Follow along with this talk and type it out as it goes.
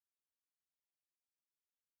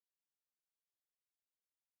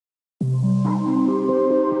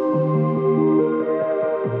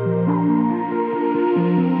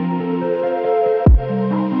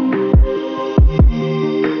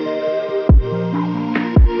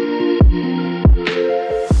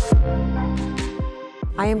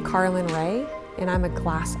I am Carlyn Ray, and I'm a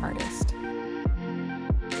glass artist.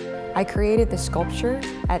 I created the sculpture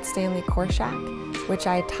at Stanley Korshak, which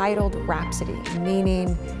I titled Rhapsody,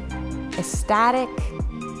 meaning ecstatic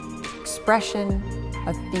expression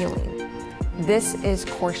of feeling. This is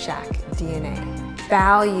Korshak DNA.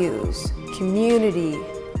 Values, community,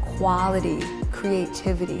 quality,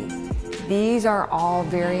 creativity. These are all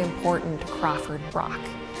very important to Crawford Brock,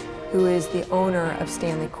 who is the owner of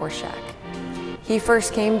Stanley Korshak. He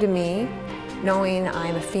first came to me knowing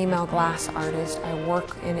I'm a female glass artist. I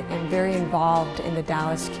work and am very involved in the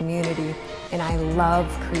Dallas community, and I love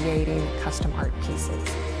creating custom art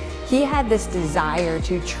pieces. He had this desire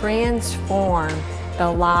to transform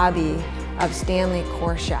the lobby of Stanley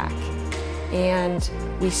Korshak, and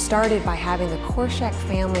we started by having the Korshak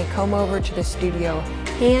family come over to the studio,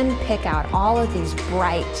 hand pick out all of these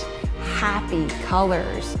bright, happy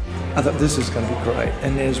colors. I thought this is going to be great,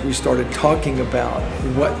 and as we started talking about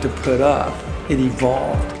what to put up, it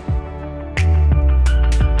evolved.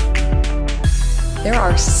 There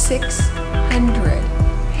are 600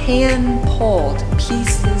 hand-pulled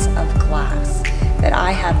pieces of glass that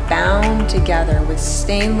I have bound together with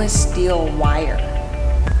stainless steel wire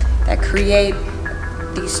that create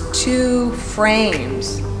these two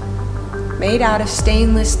frames made out of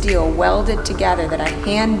stainless steel, welded together, that I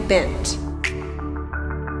hand bent.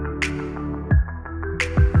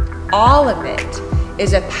 All of it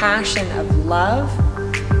is a passion of love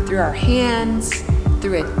through our hands,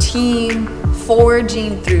 through a team,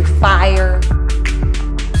 forging through fire.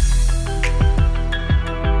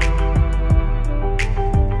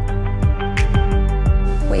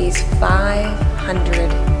 Weighs 500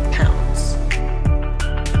 pounds.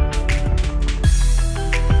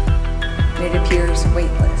 And it appears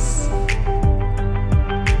weightless.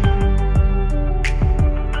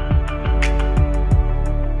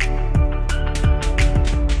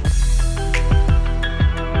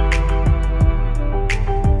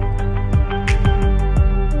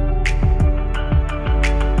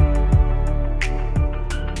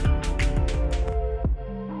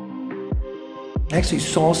 I actually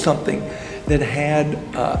saw something that had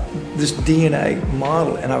this DNA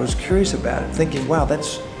model, and I was curious about it, thinking, wow,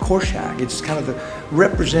 that's Korshak. It's kind of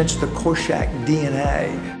represents the Korshak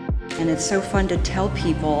DNA. And it's so fun to tell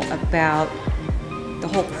people about the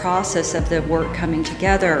whole process of the work coming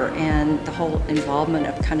together and the whole involvement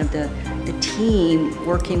of kind of the team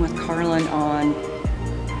working with Carlyn on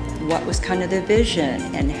what was kind of the vision,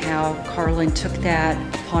 and how Carlyn took that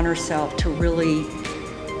upon herself to really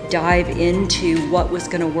dive into what was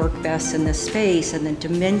going to work best in this space, and the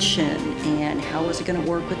dimension, and how was it going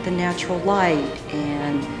to work with the natural light,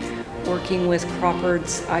 and working with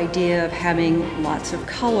Crawford's idea of having lots of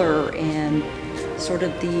color, and sort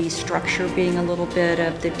of the structure being a little bit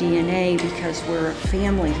of the DNA, because we're a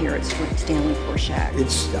family here at Stanley Korshak.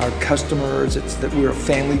 It's our customers, it's that we're a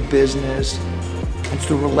family business, it's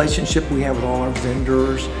the relationship we have with all our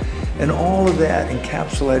vendors. And all of that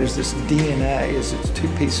encapsulated as this DNA, is it's two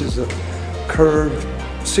pieces of curved,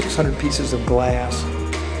 600 pieces of glass.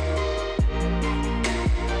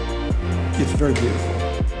 It's very beautiful.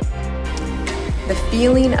 The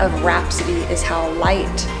feeling of Rhapsody is how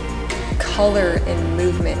light, color, and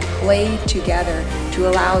movement play together to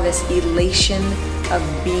allow this elation of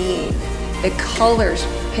being. The colors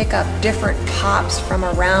pick up different pops from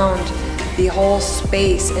around the whole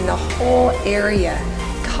space, and the whole area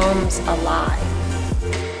comes alive.